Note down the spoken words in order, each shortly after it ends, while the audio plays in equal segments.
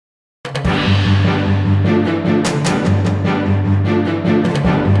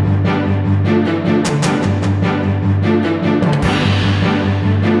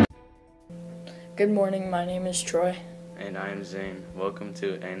Good morning, my name is Troy. And I am Zane. Welcome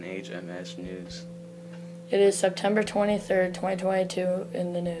to Nhms News. It is September 23rd, 2022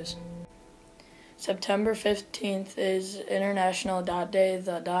 in the news. September 15th is International Dot Day.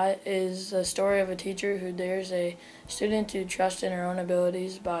 The dot is the story of a teacher who dares a student to trust in her own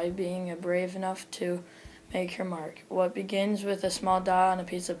abilities by being brave enough to make her mark. What begins with a small dot on a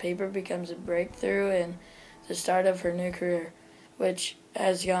piece of paper becomes a breakthrough and the start of her new career, which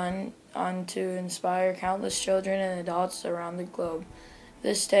has gone on to inspire countless children and adults around the globe.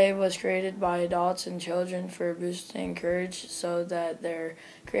 This day was created by adults and children for boosting courage so that their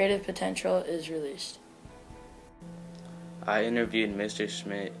creative potential is released. I interviewed Mr.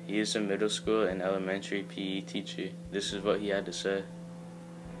 Schmidt. He is a middle school and elementary PE teacher. This is what he had to say.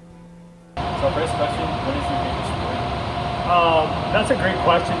 So first question, what is your favorite sport? That's a great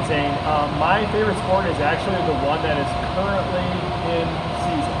question, Zane. My favorite sport is actually the one that is currently in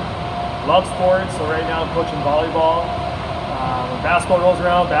season. Love sports, so right now I'm coaching volleyball. When basketball rolls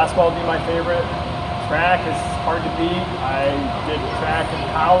around, basketball will be my favorite. Track is hard to beat. I did track in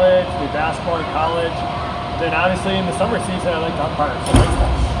college, did basketball in college. Then obviously in the summer season I like to umpire, so baseball.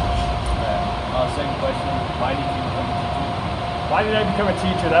 Second question, why did you become a teacher? Why did I become a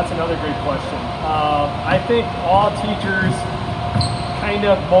teacher? That's another great question. I think all teachers kind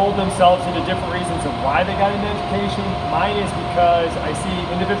of mold themselves into different reasons of why they got into education. Mine is because I see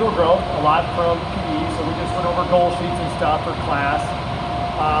individual growth a lot from PE, so we just went over goal sheets and stuff for class.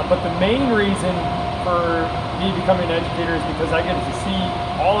 But the main reason for me becoming an educator is because I get to see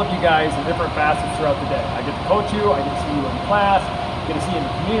all of you guys in different facets throughout the day. I get to coach you, I get to see you in class, get to see you in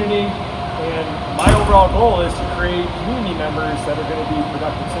the community. And my overall goal is to create community members that are going to be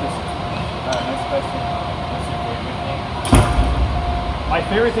productive citizens. Next question. What's your favorite thing? My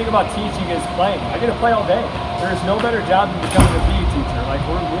favorite thing about teaching is playing. I get to play all day. There's no better job than becoming a PE teacher. Like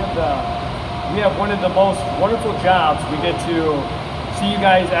we have one of the most wonderful jobs. We get to see you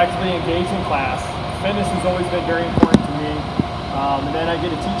guys actually engage in class. Fitness has always been very important to me. And then I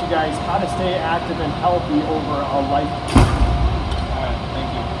get to teach you guys how to stay active and healthy over a lifetime.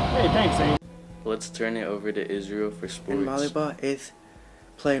 Hey, thanks, Zane. Let's turn it over to Israel for sports. In volleyball, 8th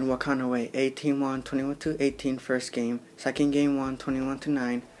played Wakanda way. A team won 21-18 first game. Second game won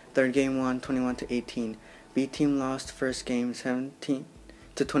 21-9. Third game won 21-18. B team lost first game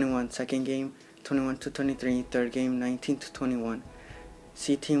 17-21. Second game 21-23. Third game 19-21.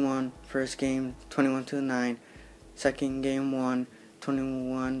 C team won first game 21-9. Second game won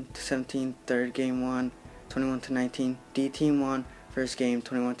 21-17. Third game won 21-19. D team won first game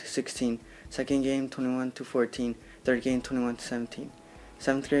 21-16, second game 21-14, third game 21-17.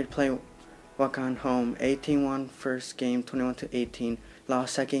 7th grade play walk-on home. A team won first game 21-18,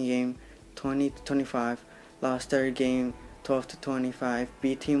 lost second game 20-25, lost third game 12-25.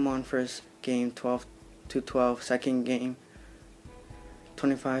 B team won first game 12-12, second game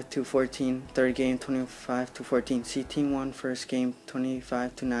 25-14, third game 25-14. C team won first game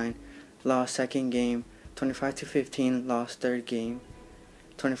 25-9, lost second game 25-15, lost third game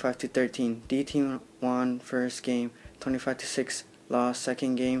 25-13. D team won first game 25-6, lost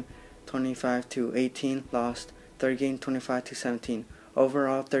second game 25-18, lost third game 25-17.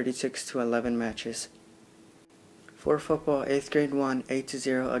 Overall 36-11 matches. For football, 8th grade won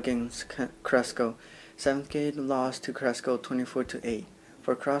 8-0 against Cresco. 7th grade lost to Cresco 24-8.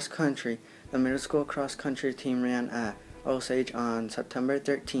 For cross country, the middle school cross country team ran at Osage on September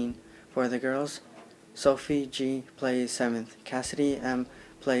 13. For the girls, Sophie G plays 7th, Cassidy M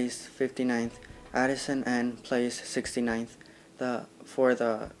plays 59th, Addison N plays 69th. For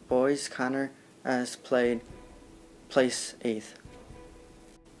the boys, Connor S placed 8th.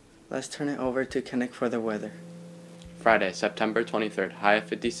 Let's turn it over to Kinnick for the weather. Friday, September 23rd, high of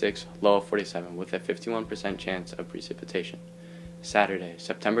 56, low of 47, with a 51% chance of precipitation. Saturday,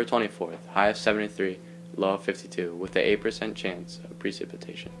 September 24th, high of 73, low of 52, with an 8% chance of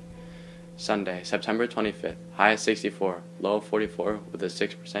precipitation. Sunday, September 25th, high of 64, low of 44, with a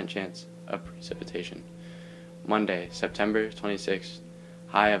 6% chance of precipitation. Monday, September 26th,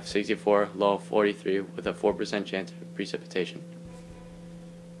 high of 64, low of 43, with a 4% chance of precipitation.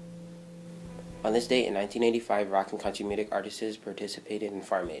 On this date in 1985, rock and country music artists participated in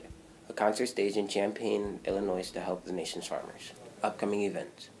Farm Aid, a concert staged in Champaign, Illinois to help the nation's farmers. Upcoming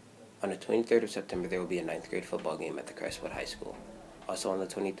events. On the 23rd of September, there will be a 9th grade football game at the Crestwood High School. Also on the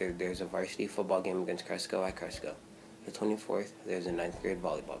 23rd, there's a varsity football game against Cresco at Cresco. The 24th, there's a 9th grade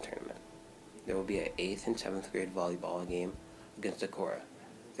volleyball tournament. There will be an 8th and 7th grade volleyball game against Decorah.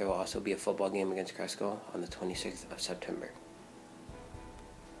 There will also be a football game against Cresco on the 26th of September.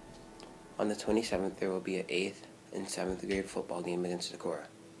 On the 27th, there will be an 8th and 7th grade football game against Decorah.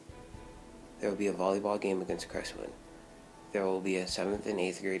 There will be a volleyball game against Crestwood. There will be a 7th and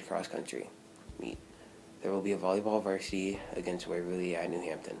 8th grade cross country meet. There will be a volleyball varsity against Waverly at New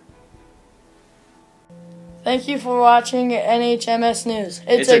Hampton. Thank you for watching NHMS News.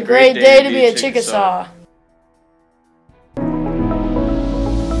 It's a great day to be a Chickasaw.